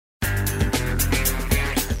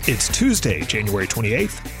It's Tuesday, January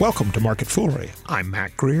 28th. Welcome to Market Foolery. I'm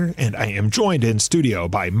Matt Greer, and I am joined in studio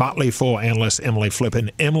by Motley Fool analyst Emily Flippen.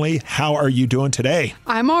 Emily, how are you doing today?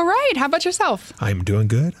 I'm all right. How about yourself? I'm doing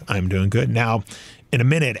good. Now, in a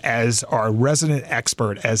minute, as our resident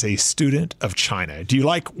expert, as a student of China, do you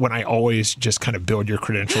like when I always just kind of build your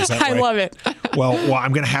credentials that way? I love it. Well,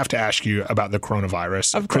 I'm going to have to ask you about the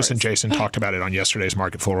coronavirus. Of Chris course. and Jason talked about it on yesterday's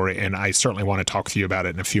Market Foolery, and I certainly want to talk to you about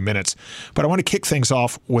it in a few minutes. But I want to kick things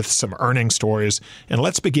off with some earnings stories, and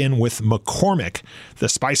let's begin with McCormick, the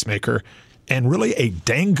spice maker, and really a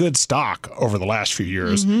dang good stock over the last few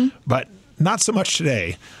years, but not so much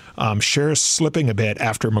today. Shares slipping a bit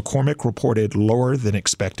after McCormick reported lower than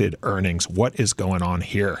expected earnings. What is going on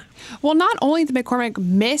here? Well, not only did McCormick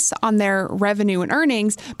miss on their revenue and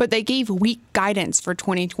earnings, but they gave weak guidance for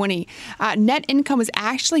 2020. Net income was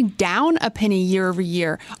actually down a penny year over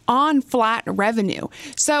year on flat revenue.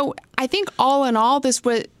 So I think all in all,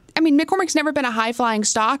 McCormick's never been a high-flying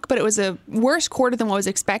stock, but it was a worse quarter than what was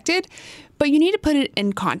expected. But you need to put it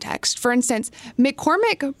in context. For instance,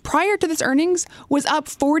 McCormick, prior to this earnings, was up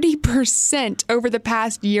 40% over the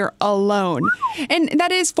past year alone. And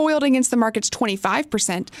that is foiled against the market's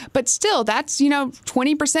 25%. But still, that's,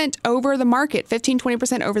 20% over the market,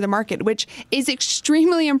 20% over the market, which is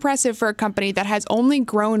extremely impressive for a company that has only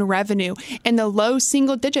grown revenue in the low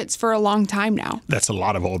single digits for a long time now. That's a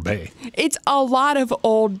lot of Old Bay. It's a lot of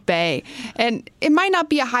Old Bay. And it might not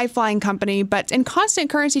be a high-flying company, but in constant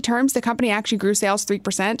currency terms, the company actually grew sales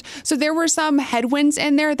 3%. So there were some headwinds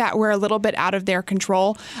in there that were a little bit out of their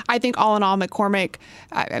control. I think all in all, McCormick,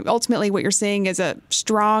 ultimately what you're seeing is a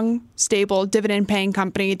strong, stable, dividend-paying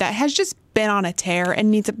company that has just been on a tear and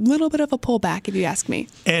needs a little bit of a pullback, if you ask me.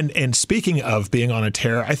 And speaking of being on a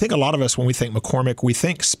tear, I think a lot of us, when we think McCormick, we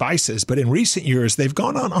think spices. But in recent years, they've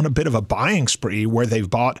gone on a bit of a buying spree where they've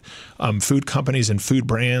bought food companies and food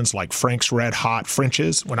brands like Frank's Red Hot,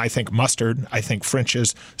 French's. When I think mustard, I think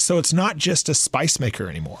French's. So it's not just a spice maker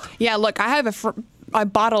anymore. Yeah, look, I have a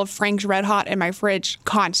bottle of Frank's Red Hot in my fridge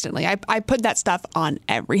constantly. I put that stuff on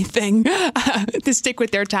everything to stick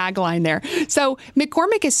with their tagline there. So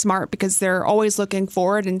McCormick is smart because they're always looking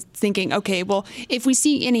forward and thinking, okay, well, if we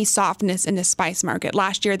see any softness in the spice market,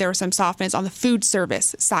 last year there was some softness on the food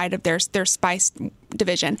service side of their spice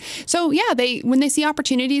division. So yeah, when they see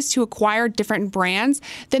opportunities to acquire different brands,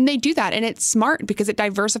 then they do that. And it's smart because it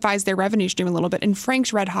diversifies their revenue stream a little bit. And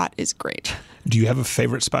Frank's Red Hot is great. Do you have a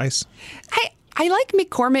favorite spice? I like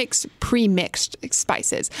McCormick's pre-mixed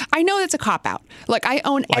spices. I know that's a cop-out. Like, I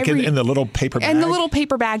own in the little paper bag? In the little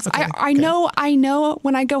paper bags. Okay. I know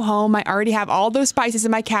when I go home, I already have all those spices in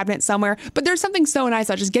my cabinet somewhere. But there's something so nice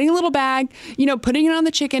about just getting a little bag, putting it on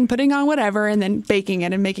the chicken, putting on whatever, and then baking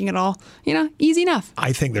it and making it all, easy enough.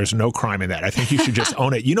 I think there's no crime in that. I think you should just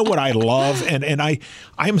own it. You know what I love? And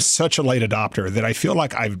I'm such a late adopter that I feel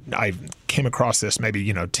like I came across this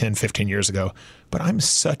maybe, 10, 15 years ago. But I'm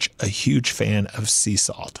such a huge fan of sea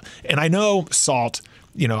salt. And I know salt,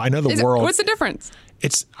 I know the world. What's the difference?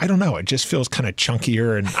 I don't know. It just feels kind of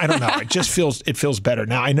chunkier, and I don't know. It feels better.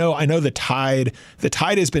 Now I know the tide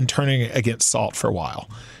has been turning against salt for a while.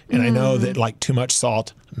 And I know that like too much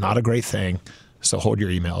salt, not a great thing. So hold your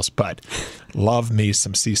emails, but love me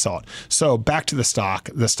some sea salt. So back to the stock.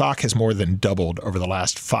 The stock has more than doubled over the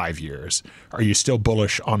last 5 years. Are you still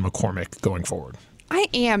bullish on McCormick going forward? I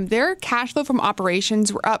am. Their cash flow from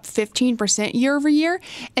operations were up 15% year over year.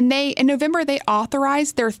 And in November, they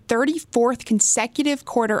authorized their 34th consecutive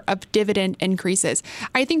quarter of dividend increases.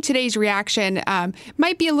 I think today's reaction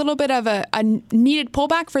might be a little bit of a needed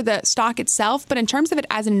pullback for the stock itself. But in terms of it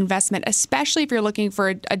as an investment, especially if you're looking for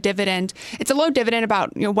a dividend, it's a low dividend,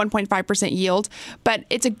 about 1.5% yield. But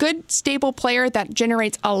it's a good, stable player that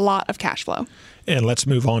generates a lot of cash flow. And let's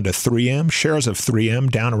move on to 3M. Shares of 3M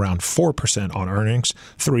down around 4% on earnings.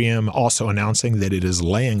 3M also announcing that it is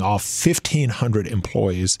laying off 1,500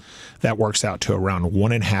 employees. That works out to around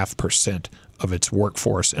 1.5% of its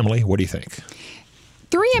workforce. Emily, what do you think?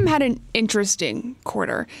 3M had an interesting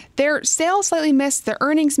quarter. Their sales slightly missed, their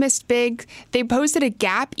earnings missed big. They posted a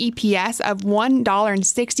GAAP EPS of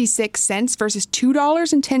 $1.66 versus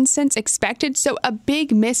 $2.10 expected, so a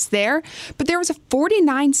big miss there. But there was a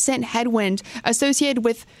 49-cent headwind associated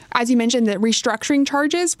with, as you mentioned, the restructuring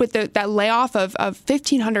charges with that layoff of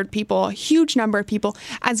 1,500 people, a huge number of people,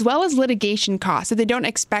 as well as litigation costs that they don't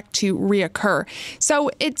expect to reoccur.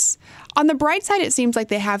 So On the bright side, it seems like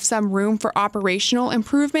they have some room for operational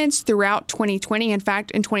improvements throughout 2020. In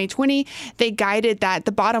fact, in 2020, they guided that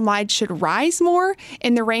the bottom line should rise more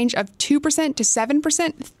in the range of 2% to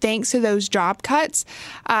 7% thanks to those job cuts.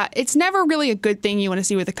 It's never really a good thing you want to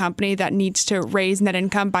see with a company that needs to raise net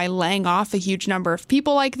income by laying off a huge number of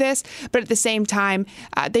people like this. But at the same time,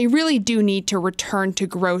 they really do need to return to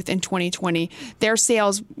growth in 2020. Their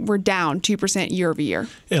sales were down 2% year over year.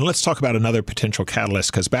 And let's talk about another potential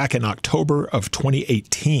catalyst, because back in October of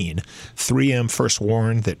 2018, 3M first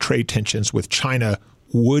warned that trade tensions with China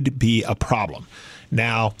would be a problem.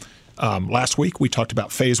 Now, last week, we talked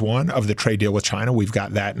about phase one of the trade deal with China. We've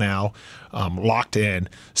got that now locked in.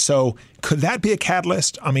 So could that be a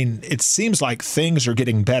catalyst? I mean, it seems like things are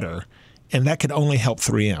getting better, and that could only help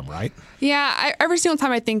 3M, right? Yeah, every single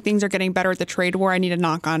time I think things are getting better at the trade war, I need to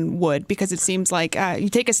knock on wood, because it seems like you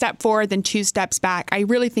take a step forward, then 2 steps back. I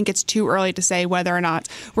really think it's too early to say whether or not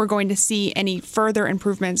we're going to see any further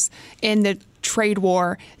improvements in the trade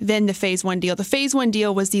war than the phase one deal. The phase one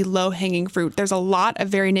deal was the low-hanging fruit. There's a lot of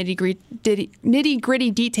very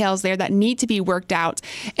nitty-gritty details there that need to be worked out.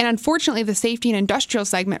 And unfortunately, the safety and industrial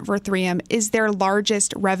segment for 3M is their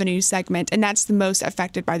largest revenue segment, and that's the most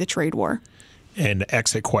affected by the trade war. And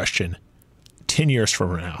exit question, 10 years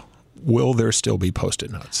from now, will there still be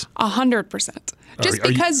Post-it notes? 100%. Just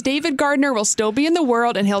because David Gardner will still be in the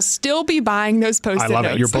world and he'll still be buying those Post-it notes. I love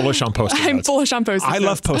it. You're bullish on Post-it notes. I'm bullish on Post-it notes. I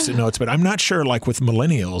love Post-it notes, but I'm not sure, like with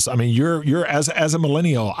millennials. I mean, you're as a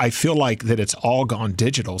millennial, I feel like that it's all gone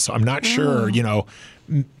digital. So I'm not sure,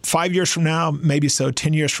 5 years from now, maybe so,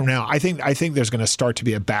 10 years from now, I think there's going to start to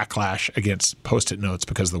be a backlash against Post-it notes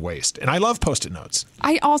because of the waste. And I love Post-it notes.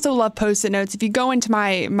 I also love Post-it notes. If you go into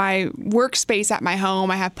my workspace at my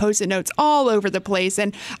home, I have Post-it notes all over the place.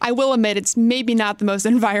 And I will admit, it's maybe not the most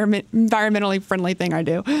environmentally friendly thing I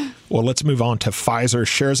do. Well, let's move on to Pfizer.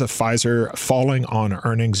 Shares of Pfizer falling on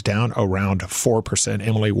earnings, down around 4%.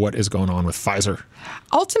 Emily, what is going on with Pfizer?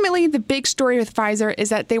 Ultimately, the big story with Pfizer is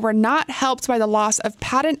that they were not helped by the loss of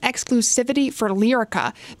patent exclusivity for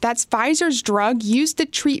Lyrica. That's Pfizer's drug used to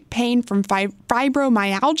treat pain from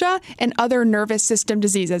fibromyalgia and other nervous system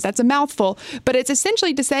diseases. That's a mouthful, but it's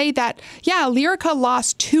essentially to say that, Lyrica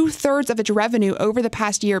lost 2/3 of its revenue over the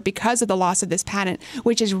past year because of the loss of this patent,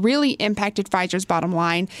 which has really impacted Pfizer's bottom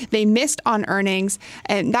line. They missed on earnings,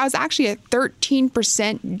 and that was actually a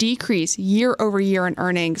 13% decrease year over year in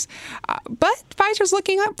earnings. But Pfizer's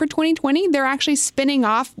looking up for 2020. They're actually spinning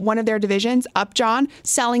off one of their divisions, Upjohn,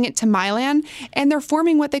 selling it to Mylan, and they're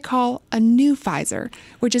forming what they call a new Pfizer,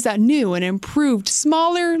 which is a new and improved,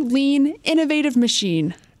 smaller, lean, innovative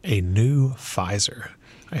machine. A new Pfizer.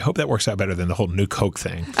 I hope that works out better than the whole new Coke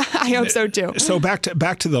thing. I hope so too. So back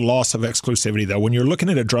to the loss of exclusivity, though. When you're looking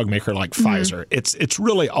at a drug maker like Pfizer, it's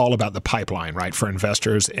really all about the pipeline, right, for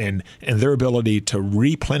investors and their ability to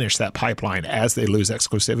replenish that pipeline as they lose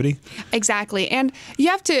exclusivity. Exactly. And you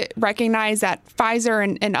have to recognize that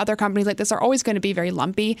Pfizer and other companies like this are always going to be very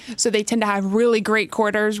lumpy. So they tend to have really great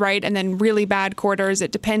quarters, right, and then really bad quarters.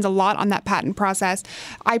 It depends a lot on that patent process.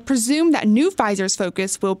 I presume that new Pfizer's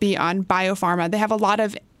focus will be on biopharma. They have a lot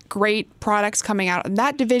of great products coming out in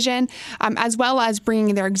that division, as well as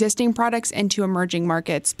bringing their existing products into emerging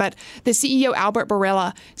markets. But the CEO, Albert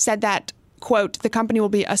Bourla, said that, quote, the company will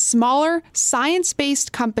be a smaller,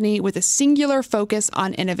 science-based company with a singular focus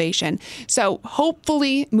on innovation. So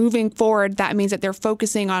hopefully moving forward, that means that they're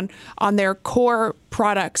focusing on their core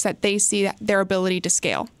products that they see their ability to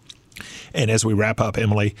scale. And as we wrap up,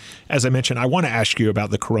 Emily, as I mentioned, I want to ask you about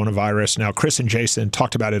the coronavirus. Now, Chris and Jason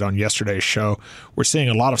talked about it on yesterday's show. We're seeing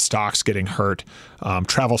a lot of stocks getting hurt,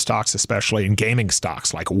 travel stocks especially, and gaming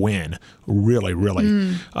stocks like Wynn really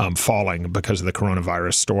falling because of the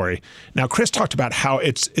coronavirus story. Now, Chris talked about how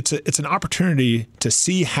it's an opportunity to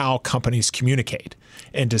see how companies communicate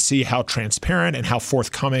and to see how transparent and how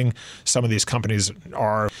forthcoming some of these companies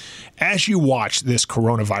are. As you watch this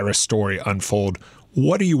coronavirus story unfold,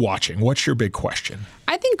 what are you watching? What's your big question?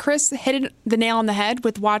 I think Chris hit the nail on the head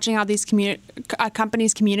with watching how these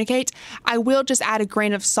companies communicate. I will just add a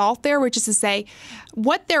grain of salt there, which is to say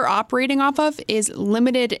what they're operating off of is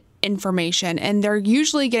limited information, and they're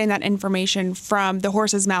usually getting that information from the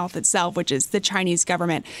horse's mouth itself, which is the Chinese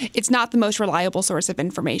government. It's not the most reliable source of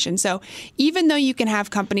information. So even though you can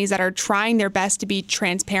have companies that are trying their best to be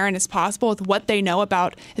transparent as possible with what they know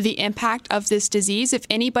about the impact of this disease, if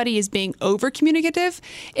anybody is being over communicative,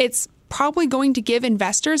 it's probably going to give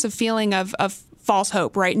investors a feeling of false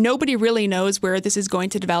hope, right? Nobody really knows where this is going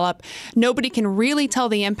to develop. Nobody can really tell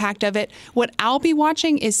the impact of it. What I'll be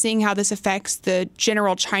watching is seeing how this affects the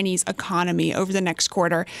general Chinese economy over the next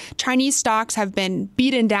quarter. Chinese stocks have been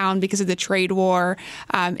beaten down because of the trade war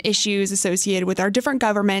issues associated with our different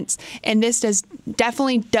governments, and this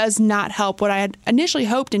definitely does not help what I had initially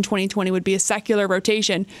hoped in 2020 would be a secular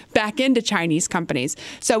rotation back into Chinese companies.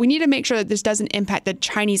 So we need to make sure that this doesn't impact the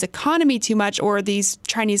Chinese economy too much, or these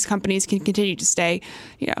Chinese companies can continue to stay,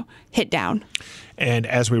 hit down. And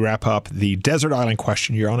as we wrap up, the desert island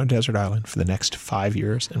question, you're on a desert island for the next 5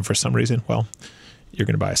 years. And for some reason, you're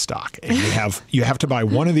going to buy a stock. And you have to buy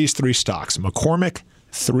one of these three stocks, McCormick,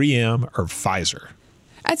 3M, or Pfizer.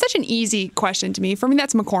 It's such an easy question to me. For me,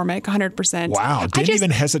 that's McCormick, 100%. Wow, didn't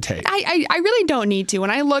even hesitate. I really don't need to.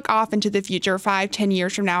 When I look off into the future, 5-10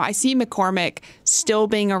 years from now, I see McCormick still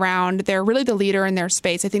being around. They're really the leader in their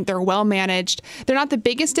space. I think they're well managed. They're not the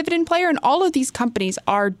biggest dividend player, and all of these companies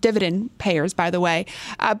are dividend payers, by the way.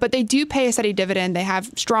 But they do pay a steady dividend. They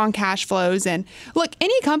have strong cash flows. And look,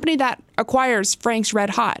 any company that acquires Frank's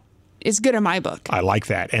Red Hot is good in my book. I like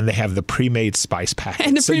that. And they have the pre-made spice packet.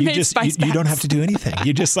 And the pre-made spice you don't have to do anything.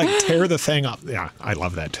 You just tear the thing up. Yeah, I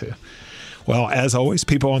love that too. Well, as always,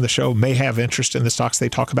 people on the show may have interest in the stocks they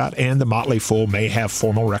talk about, and the Motley Fool may have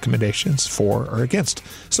formal recommendations for or against.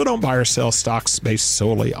 So don't buy or sell stocks based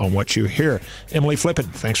solely on what you hear. Emily Flippen,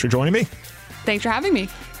 thanks for joining me. Thanks for having me.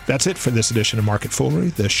 That's it for this edition of Market Foolery.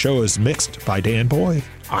 The show is mixed by Dan Boyd.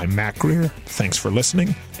 I'm Matt Greer. Thanks for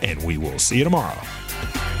listening, and we will see you tomorrow.